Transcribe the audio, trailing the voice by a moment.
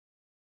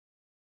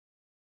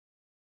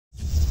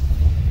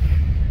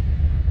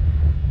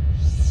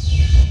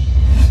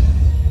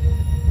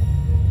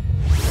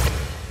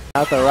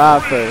Not the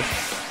Rob first.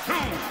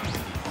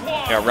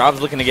 Yeah,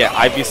 Rob's looking to get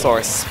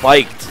Ivysaur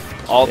spiked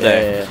all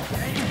day.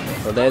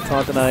 Yeah. So they're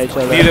taunting on each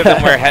other. Neither of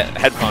them wear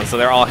headphones, so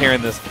they're all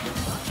hearing this.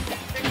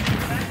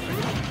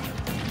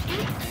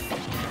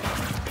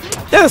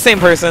 They're the same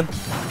person.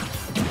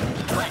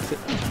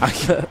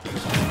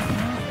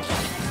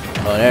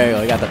 Oh, there you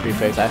go. You got the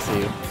prefix. I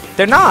see you.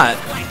 They're not.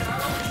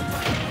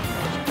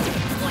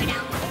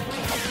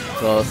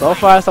 So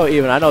far, so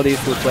even. I know these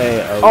two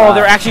play a lot. Oh,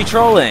 they're actually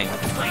trolling.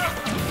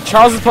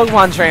 Charles is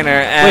Pokemon trainer,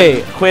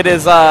 and Quidd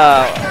is, oh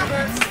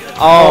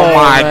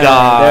my man,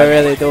 god.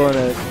 They're really doing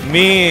it.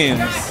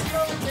 Memes.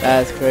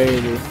 That's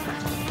crazy.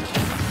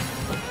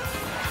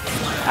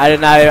 I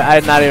did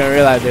not even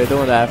realize they were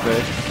doing that at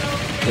first.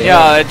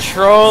 Yeah, they're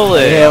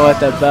trolling. Yeah, with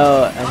the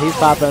belt, and he's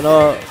popping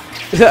up.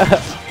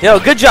 Yo,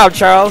 good job,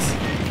 Charles.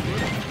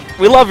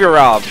 We love your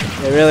Rob.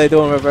 They're really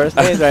doing reverse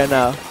things right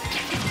now.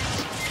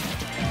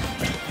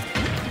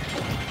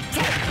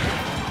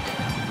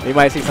 We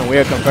might see some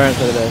weird confirms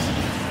to this.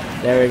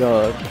 There we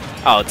go.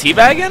 Oh,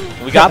 teabagging?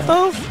 We got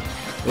those?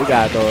 We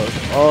got those.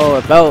 Oh,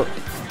 a belt.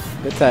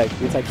 Good tech.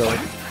 Good tech those.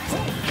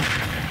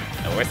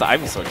 Oh, where's the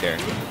Ivysaur there?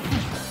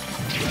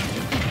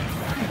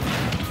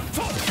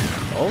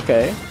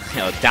 Okay.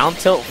 Yo, down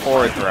tilt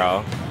forward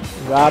throw.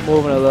 Rob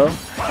moving a little.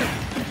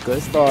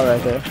 Good stall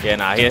right there. Yeah,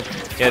 nah, he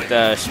hit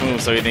the schmoo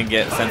so he didn't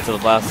get sent to the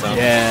blast zone.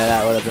 Yeah,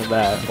 that would have been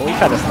bad. Oh, he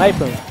tried to snipe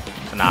him.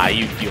 Nah,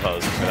 you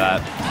hosed for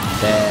that.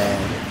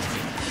 Damn.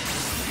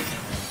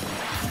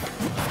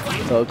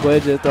 So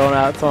Quidd just throwing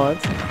out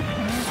taunts.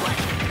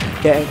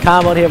 Getting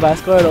comboed here by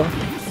Squirtle.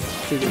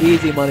 This is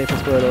easy money for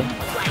Squirtle.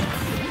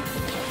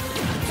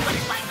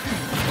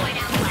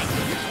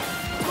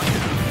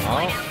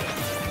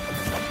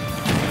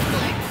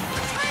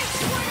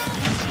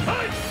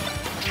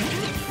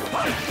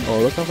 Oh,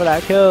 looking for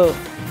that kill.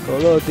 Go a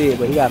little deep,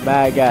 but he got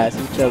mad gas.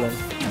 He's chilling.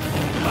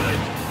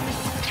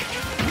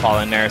 Fall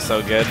in there is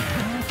so good.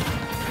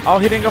 Oh,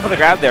 he didn't go for the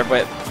grab there,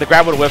 but the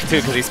grab would whiff too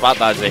because he spot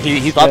dodged it.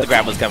 He thought the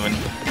grab was coming.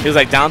 He was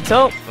like down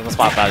tilt, and the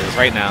spot dodges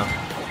right now.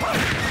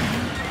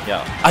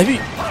 Yo, Ivy.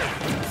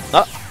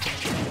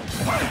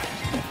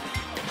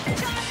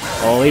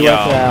 Oh, he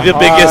went for that the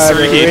biggest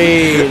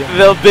read.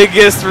 The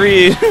biggest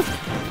read.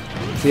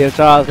 See if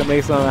Charles can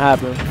make something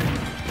happen.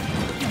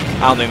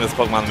 I don't think this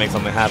Pokemon will make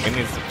something happen.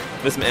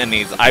 This man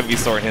needs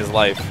Ivysaur in his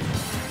life.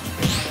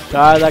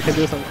 Charles, I can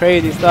do some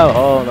crazy stuff.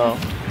 Oh no.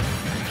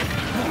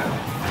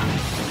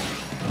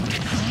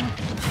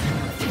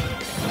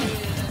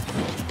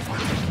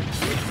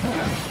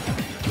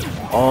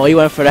 Oh, he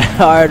went for that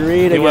hard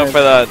read again. He went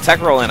for the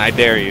tech roll in. I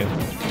dare you.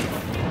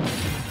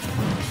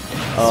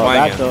 Oh,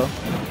 back though.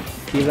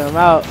 Keeping him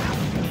out.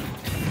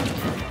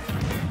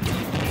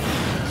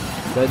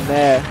 Good in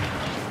there.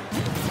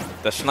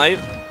 The snipe.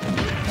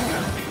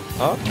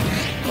 Oh.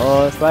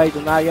 Oh, Spike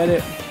did not get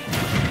it.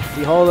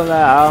 He holding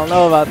that. I don't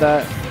know about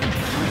that.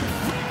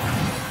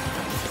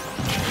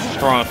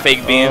 Throwing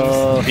fake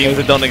beams. Beams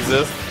that don't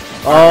exist.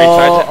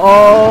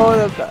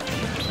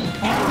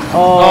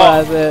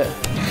 That's it.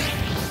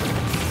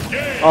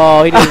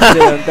 Oh, he didn't do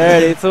him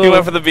dirty too. He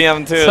went for the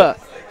BM too.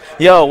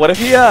 Yo, what if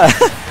he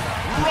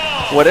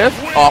what if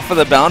off of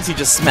the bounce he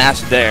just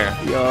smashed there?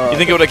 Yo. You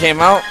think it would have came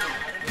out?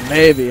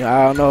 Maybe,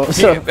 I don't know.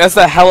 That's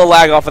a hella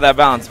lag off of that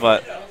bounce,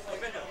 but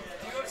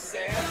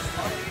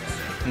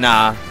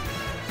nah.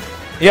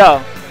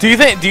 Yo, do you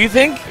think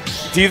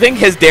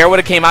his dare would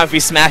have came out if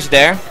he smashed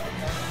there?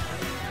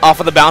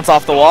 Off of the bounce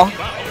off the wall?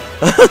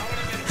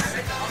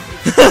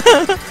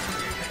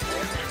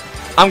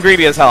 I'm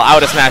greedy as hell. I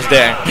would have smashed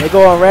there. They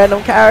go on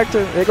random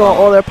characters. They go on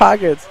all their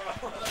pockets.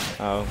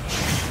 Oh.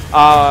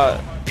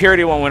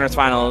 Purity 1 winners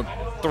final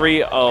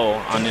 3-0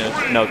 on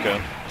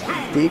Noku.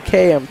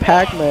 DK and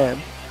Pac-Man.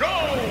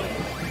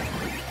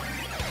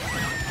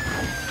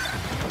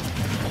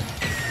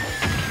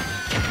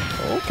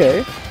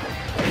 Okay.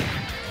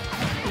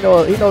 He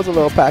knows a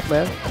little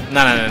Pac-Man.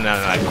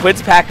 No.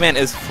 Quidd's Pac-Man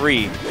is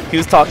free. He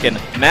was talking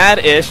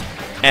mad-ish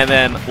and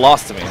then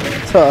lost to me.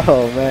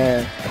 Oh,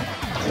 man.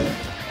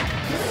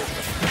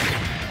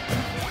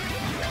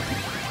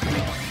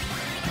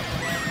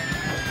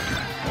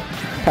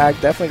 Pac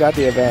definitely got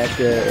the advantage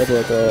here.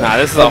 Nah,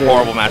 this is a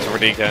horrible matchup for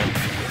DK.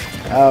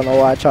 I don't know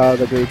why Charles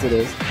agreed to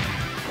this.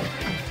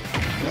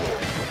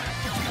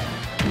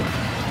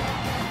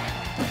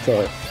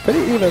 So, pretty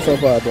even so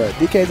far, but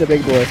DK's a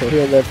big boy, so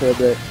he'll live for a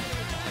bit.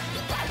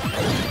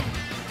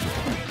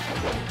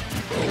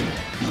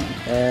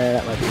 And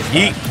that might be a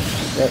Yeet.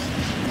 Yep.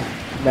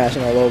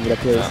 Mashing all over the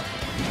place. Yeah.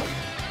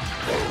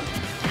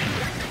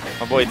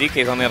 My boy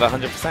DK's only at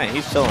 100%.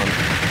 He's chilling.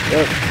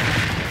 Yep.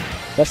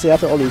 Especially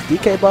after all these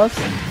DK buffs.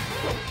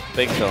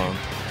 Big chilling.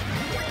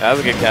 That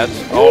was a good catch.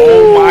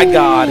 Oh my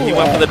god, he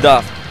went for the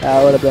duff.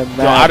 That would have been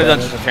mad. Yo, I would have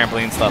done some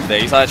trampoline stuff there.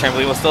 You saw that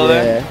trampoline was still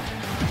there?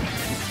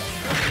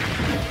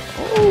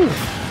 Ooh.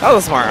 That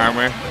was a smart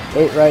armor.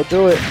 Ate right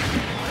through it.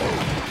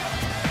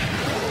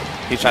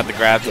 He tried to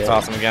grab to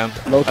toss him again.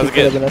 Low key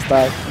could have been a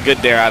stock.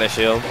 Good dare out of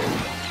shield.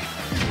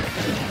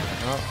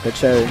 Good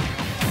cherry.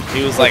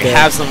 He was like,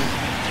 have some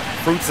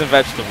fruits and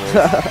vegetables.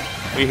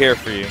 We here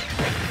for you.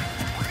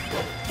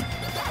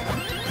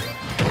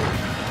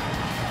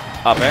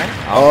 Up air?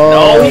 Oh,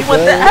 no, he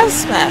went the F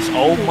smash.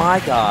 Oh my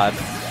god.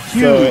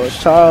 Huge.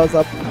 So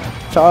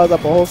Charles up a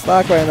whole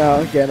stock right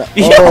now. Again.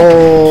 Yeah.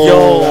 Oh,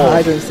 Yo. the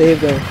Hydrant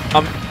saved him.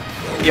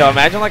 Yo,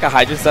 imagine like a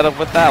Hydrant setup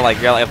with that. Like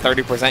you're like at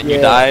 30%,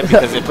 you die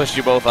because it pushed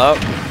you both up.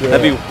 Yeah.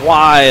 That'd be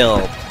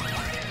wild.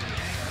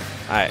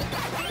 Alright.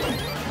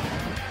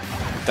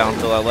 Down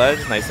to that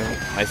ledge, nice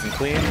and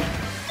clean.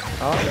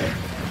 Oh.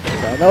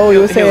 I know he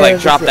was saying. He was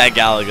like, drop that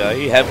Galaga.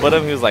 He headbutt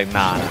him. He was like,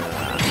 nah.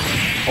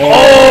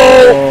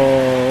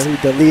 Oh! He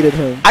deleted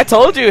him. I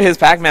told you his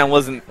Pac-Man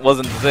wasn't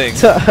the thing.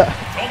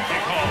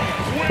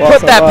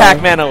 Put that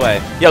Pac-Man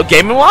away. Yo,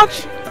 Game &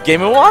 Watch?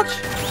 Game & Watch?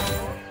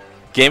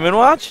 Game &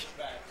 Watch?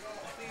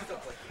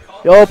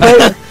 Yo,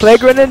 play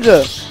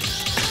Greninja.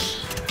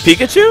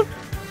 Pikachu?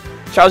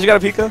 Charles, you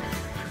got a Pika?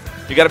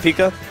 You got a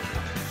Pika?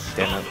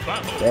 Damn it.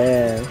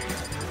 Damn.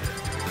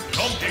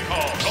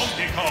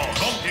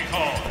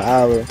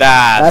 Power.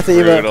 That's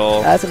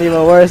brutal. That's an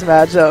even worse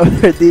matchup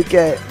for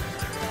DK.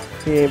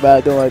 He ain't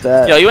about to do like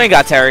that. Yo, you ain't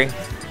got Terry.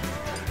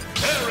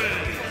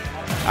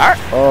 Alright.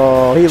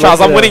 Oh, he Charles,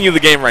 I'm winning you the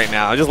game right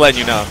now. I'm just letting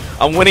you know.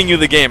 I'm winning you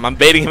the game. I'm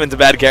baiting him into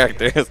bad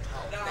characters.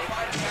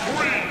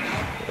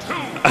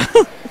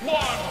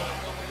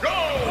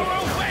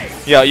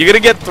 Yo, you're gonna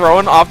get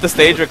thrown off the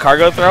stage with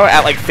cargo throw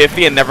at like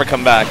 50 and never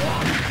come back.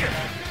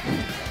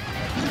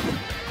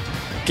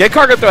 Get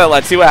cargo throw,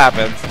 let's see what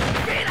happens.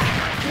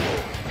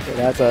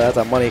 Yeah, that's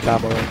a money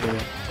combo right there.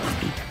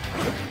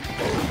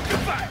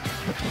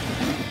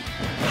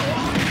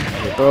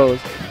 It throws.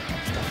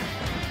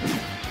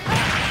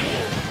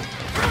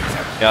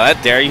 Yo,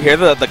 that dare, you hear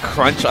the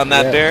crunch on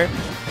that dare?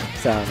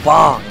 Sound.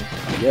 Bong.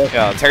 Yep.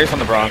 Yo, Terry's from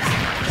the Bronx.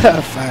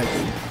 Facts.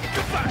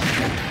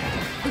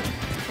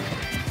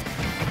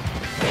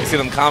 You see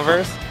them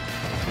Converse?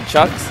 Some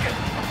Chucks?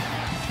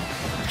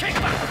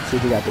 See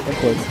if he got the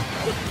inputs.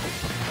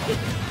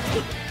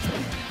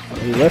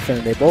 He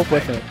whiffing. They both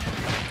whiffing.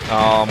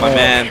 Oh, my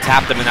man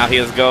tapped him and now he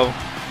has go.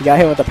 He got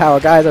hit with the power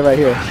geyser right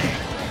here.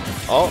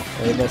 Oh,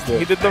 he missed it.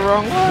 He did the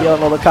wrong one. You don't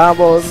know the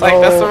combos. It's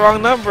like, that's the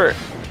wrong number.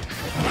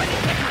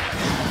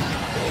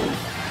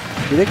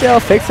 You think they'll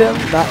fix him?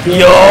 Not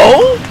being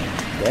Yo!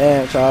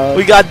 Damn, Charles.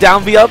 We got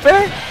down B up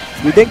there?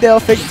 You think they'll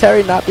fix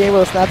Terry not being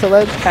able to snap the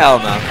ledge? Hell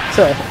no.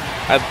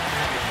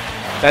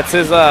 That's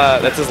his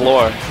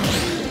lore.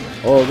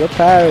 Oh, good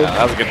parry. Yeah,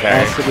 that was a good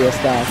parry. That should be a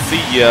stop.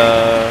 See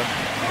ya.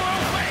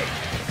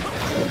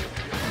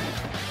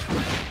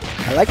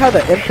 I like how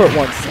the input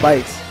one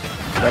spikes.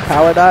 The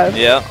power dive.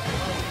 Yeah.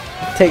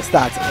 Take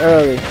stocks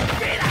early.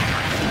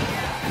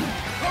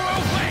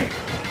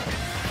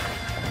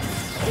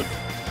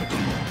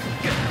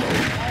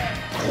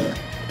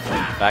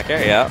 Back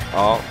air, yeah.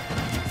 Oh.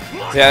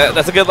 Yeah,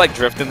 that's a good like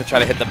drifting to try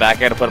to hit the back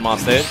air to put him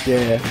off stage.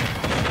 Yeah.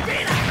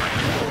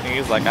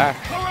 He's like, ah.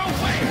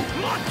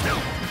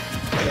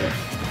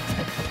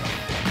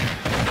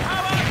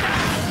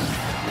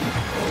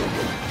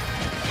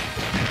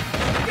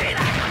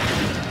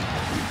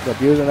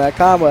 Abusing that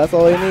combo, that's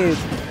all he needs.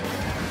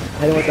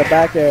 Hit him with the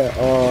back air.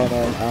 Oh no,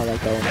 I don't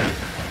like that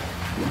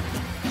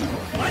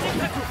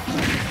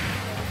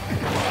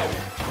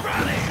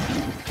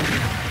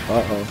one.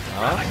 Uh-oh.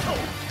 Huh?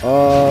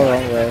 Oh,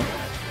 wrong way.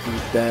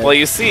 He's dead. Well,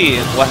 you see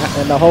what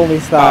and the homie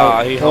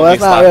style. Well,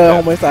 that's not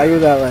really homie style. He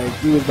was at like,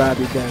 he was about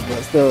to be dead,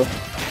 but still.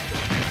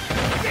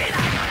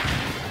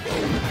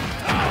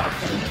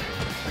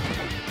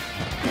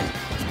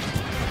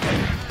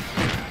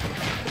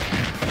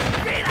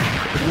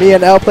 Me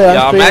and L play on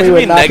stream. Imagine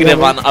being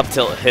negative on up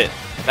tilt hit.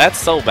 That's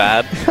so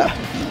bad.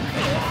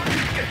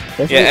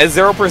 Yeah, at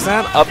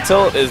 0%, up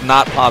tilt is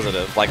not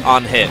positive, like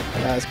on hit.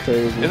 That's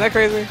crazy. Isn't that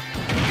crazy?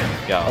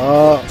 Yo.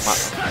 I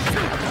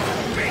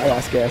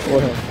got scared for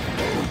him.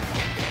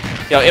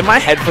 Yo, in my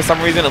head for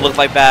some reason it looked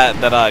like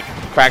that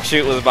crack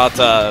shoot was about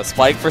to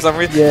spike for some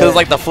reason. Yeah. It was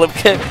like the flip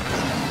kick.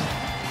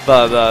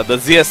 The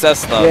ZSS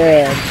stuff.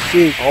 Yeah,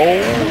 shoot.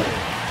 Oh.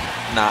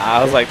 Nah,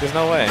 I was like, there's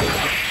no way.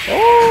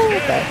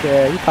 Oh, back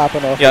there. You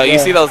popping off. Yo, you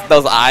see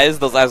those eyes?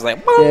 Those eyes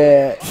like, boom.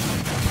 Yeah.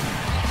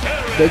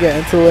 They get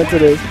into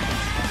this.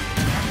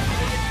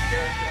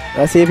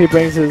 Let's see if he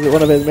brings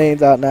one of his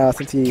mains out now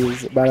since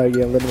he's about to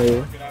get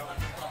eliminated.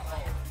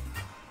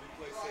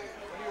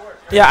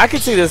 Yeah, I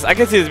could see this. I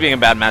could see this being a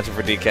bad matchup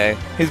for DK.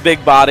 He's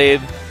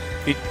big-bodied.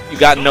 You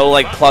got no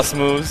like plus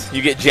moves.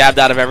 You get jabbed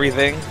out of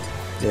everything.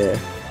 Yeah.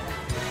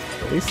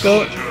 He's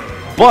still.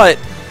 But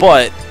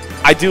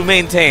I do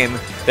maintain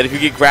that if you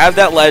get grabbed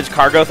at ledge,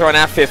 cargo thrown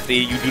at 50,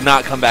 you do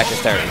not come back as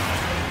Terry.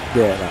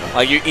 Yeah. No.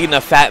 Like you're eating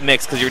a fat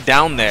mix because you're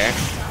down there.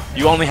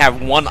 You only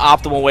have one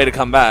optimal way to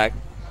come back.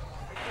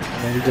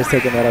 And he's just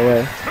taking that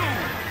away.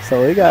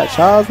 So we got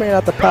Charles bringing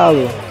out the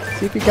Palu.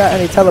 See if he got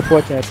any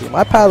teleport chances.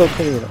 My Palu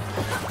clean.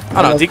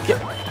 I don't know.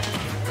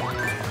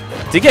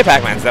 DK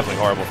Pac-Man's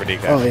definitely horrible for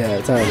DK. Oh yeah,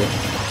 terrible.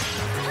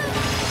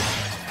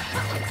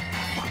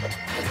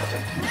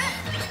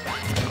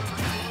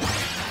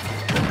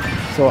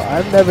 So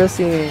I've never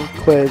seen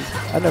Quidd.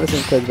 I've never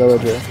seen Quidd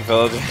Villager.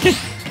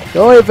 The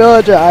only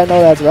villager I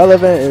know that's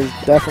relevant is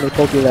definitely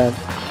Pokeland.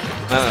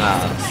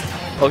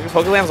 No.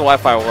 Pokeland's a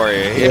Wi-Fi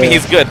warrior. Yeah. I mean,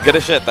 he's good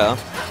as shit though.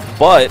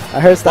 But I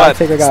heard Stock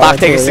Taker got Stock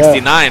Taker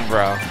 69,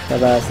 bro.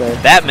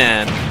 That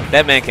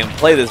man can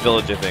play this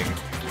villager thing.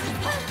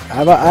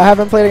 I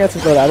haven't played against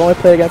his villager. I've only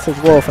played against his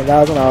wolf, and that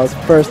was when I was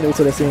first new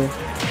to the scene.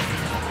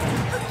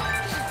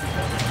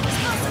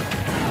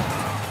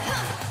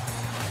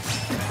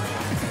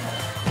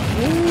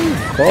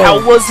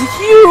 That was a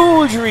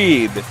huge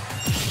read.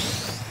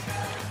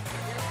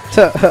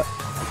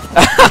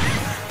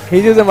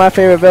 He's using my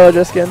favorite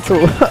villager skin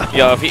too.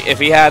 Yo, if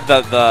he had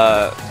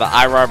the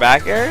IRAR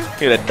back air,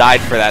 he would have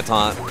died for that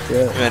taunt.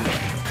 Yeah. And then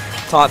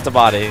taunt to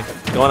body,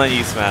 going on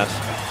U-Smash.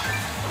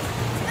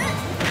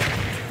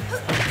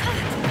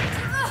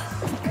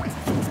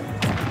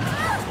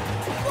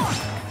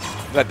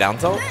 Is that down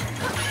tilt?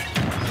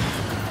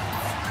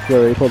 You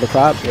already pulled the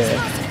crop? Yeah.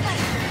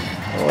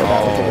 Oh,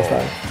 that one took his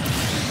time.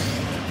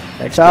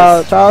 Like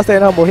Charles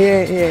staying humble. He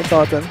ain't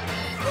taunting.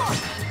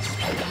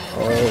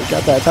 Oh, he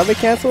got that tummy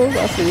cancels.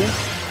 I see.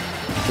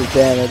 This is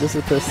damage. This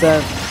is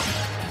percent.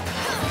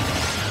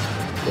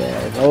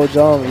 Yeah, no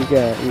jump. You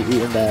can't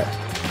eating that.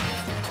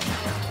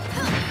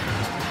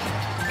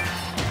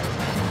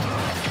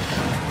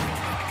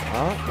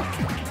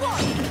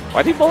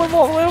 Why'd he bowl him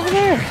all the way over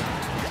there?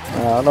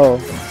 I don't know.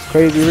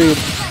 Crazy read.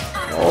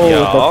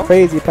 Oh, the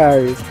crazy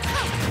parries.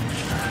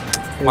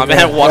 My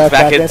man walked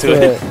back into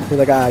it. He's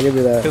like, give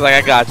me that. He's like,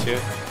 I got you.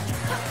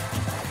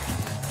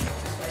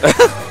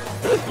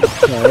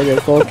 Yeah, they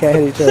just both can't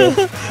hit each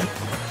other.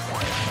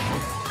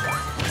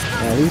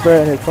 Yeah, he's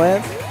burning his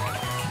plants.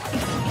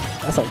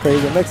 That's some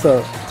crazy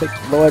mix-up. Take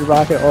Lloyd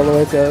Rocket all the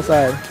way to the other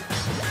side.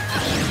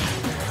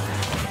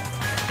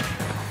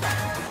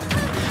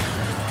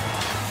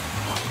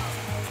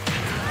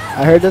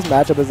 I heard this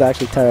matchup is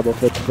actually terrible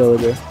for the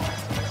villager.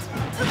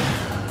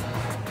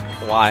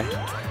 Why?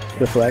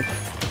 Deflect.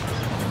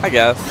 I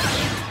guess.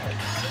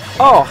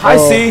 Oh, I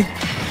see.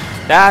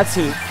 That's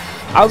who.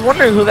 I was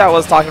wondering who that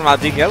was talking about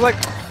DK. I was like,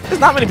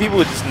 there's not many people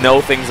who just know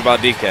things about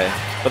DK.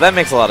 But that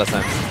makes a lot of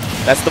sense.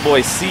 That's the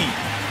boy C.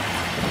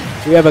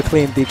 We have a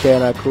clean DK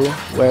in our crew.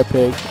 Wear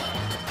Pig.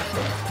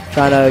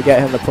 Trying to get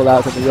him to pull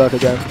out to New York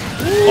again.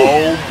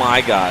 Oh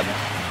my god.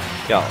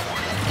 Yo.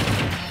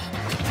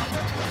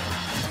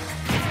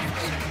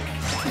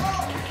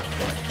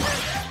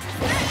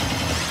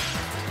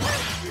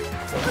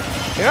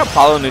 You know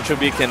Apollo Neutral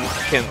B can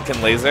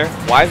laser?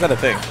 Why is that a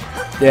thing?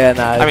 Yeah,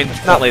 nah. I mean,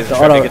 not laser,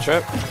 trip, can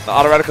trip. The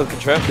auto reticle can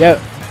trip? Yep.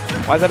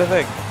 Why is that a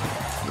thing?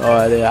 No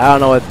idea. I don't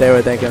know what they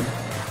were thinking.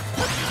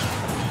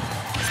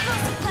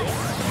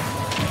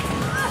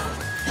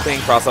 Thing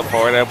cross up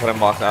forward there, put him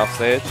blocked off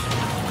stage.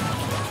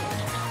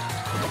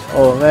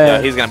 Oh man.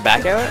 Yeah, he's gonna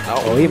back at it?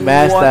 Oh, he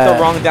mashed that.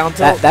 The wrong down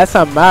tilt? That's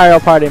some Mario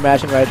Party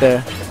mashing right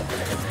there.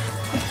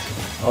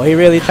 Oh, he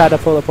really tried to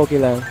pull a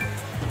Pokeland.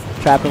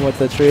 Trap him with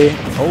the tree.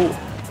 Oh.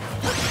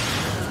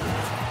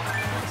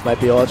 This might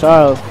be all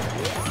Charles.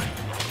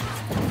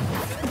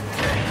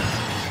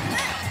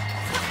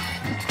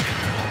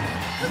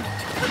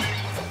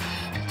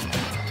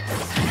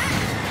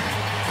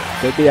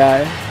 Good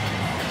BI.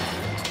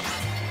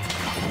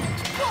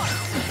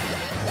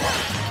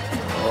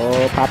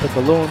 Oh, pop a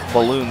balloon.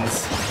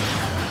 Balloons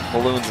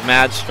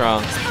mad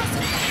strong.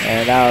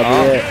 And that'll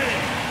be it.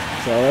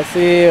 So let's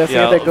see if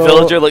they go.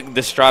 Villager looked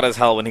distraught as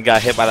hell when he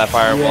got hit by that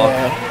fireball.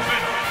 Yeah.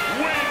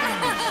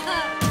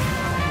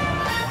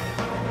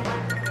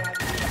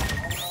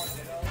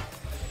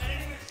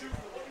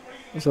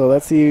 So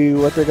let's see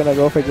what they're gonna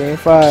go for game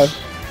 5.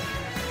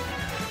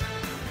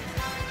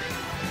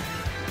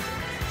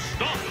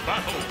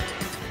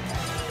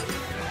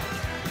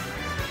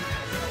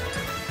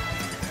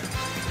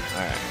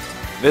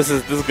 This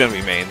is gonna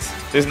be mains.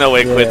 There's no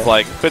way Quidd's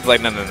like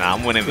no,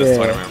 I'm winning this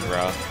tournament,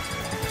 bro.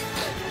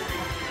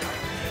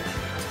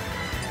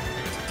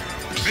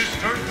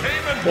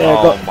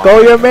 Yeah,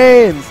 go your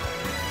mains.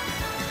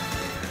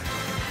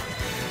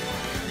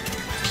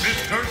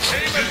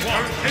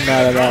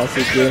 Not at all.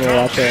 See Gamer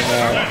watch right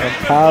now.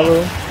 And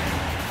Paolo.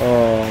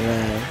 Oh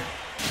man.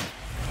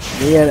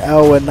 Me and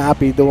L would not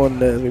be doing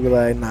this. We'd be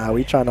like, nah,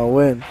 we trying to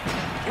win.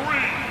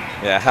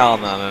 Yeah, hell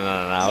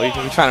no. We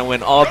trying to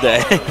win all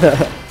day.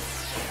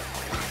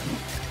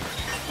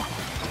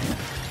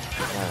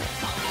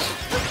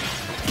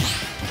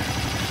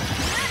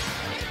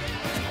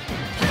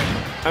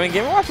 I mean,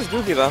 Game & Watch is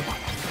goofy, though.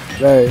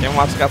 Right. Game &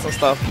 Watch got some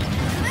stuff.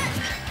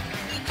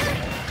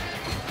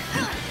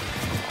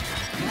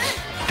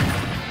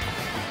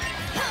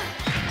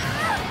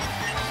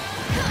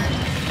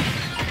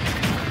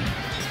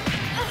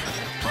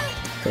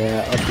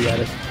 Yeah, uppy out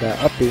of that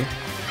uppy.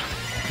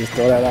 Just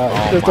throw that out.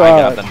 Oh just my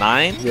god, the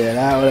 9? Yeah,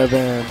 that would have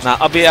been. Nah,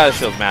 uppy out of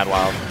shield's mad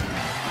wild.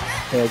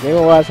 Yeah,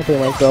 Game & Watch can pretty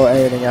much throw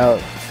anything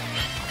out.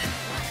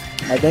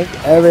 I think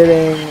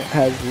everything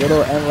has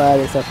little end lag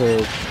except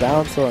for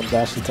down tilt and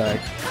dash attack.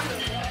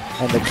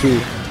 And the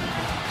key.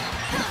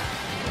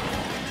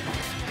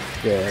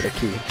 Yeah, the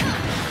key.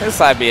 His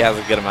side B has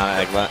a good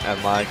amount of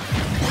end lag.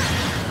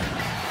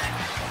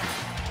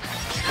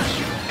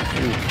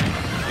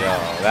 Yo.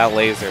 that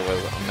laser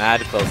was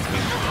mad close to me.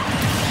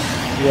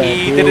 Yeah,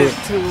 He did it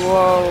too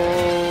low.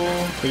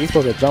 He's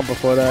supposed to jump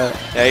before that.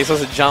 Yeah, he's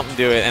supposed to jump and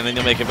do it, and then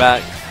you'll make it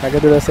back. I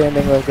could do the same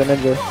thing with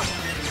Greninja.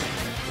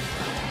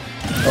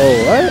 Oh,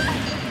 what?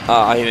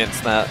 Oh, he didn't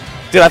snap.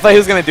 Dude, I thought he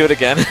was going to do it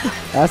again.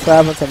 That's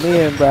what happened to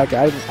me in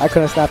bracket. I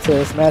couldn't snap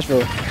to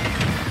Smashville.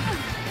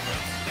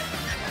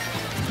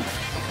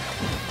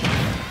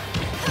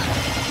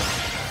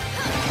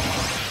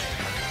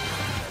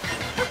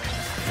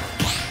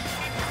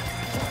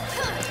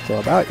 So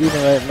about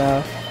even right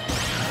now.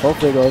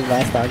 Hopefully it goes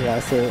last stock,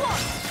 last hit.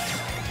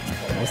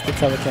 That's the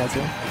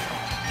telecancel.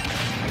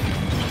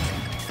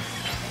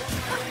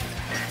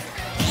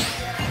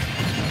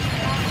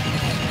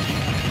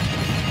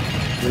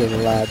 He does a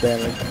lot of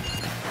damage.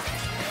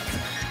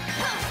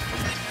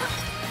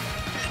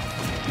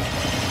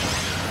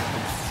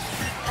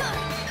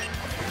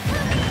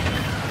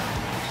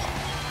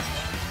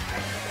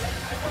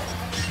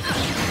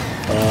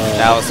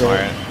 That was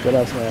smart. Good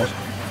up smash.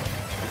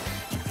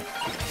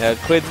 Yeah,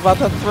 Quidd's about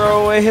to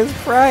throw away his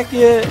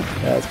bracket.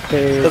 That's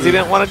crazy. Because he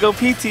didn't want to go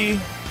PT.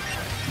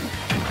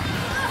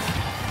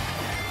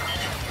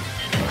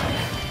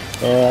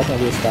 Oh, that's going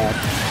to be a stop.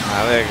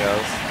 Ah, there it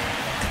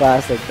goes.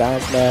 Classic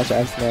down smash,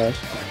 up smash.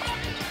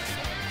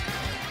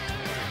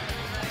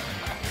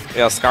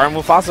 Yeah, Scar and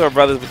Mufasa are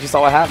brothers, but you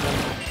saw what happened.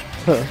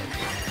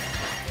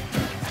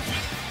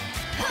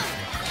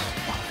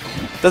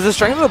 Does the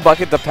strength of the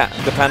bucket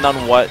depend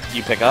on what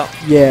you pick up?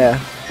 Yeah.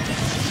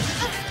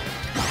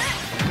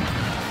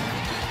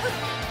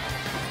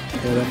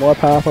 Yeah, the more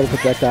powerful the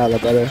projectile, the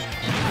better.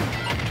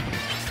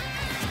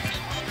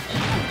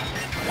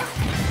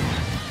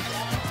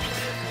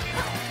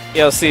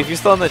 Yo, see, if you're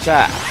still in the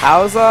chat,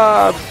 how's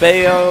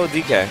Bayo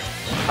DK?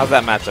 How's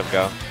that matchup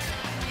go?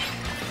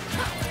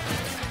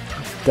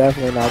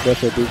 Definitely not good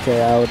for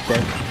DK, I would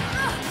think.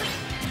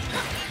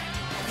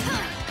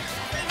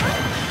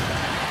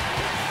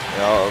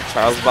 Yo,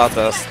 Charles about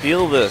to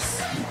steal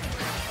this.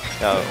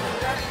 Yo.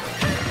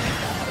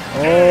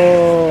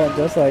 Oh,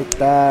 just like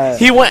that.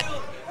 He went.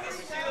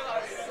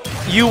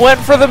 You went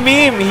for the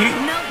meme.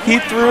 He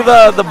threw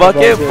the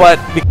bucket, but.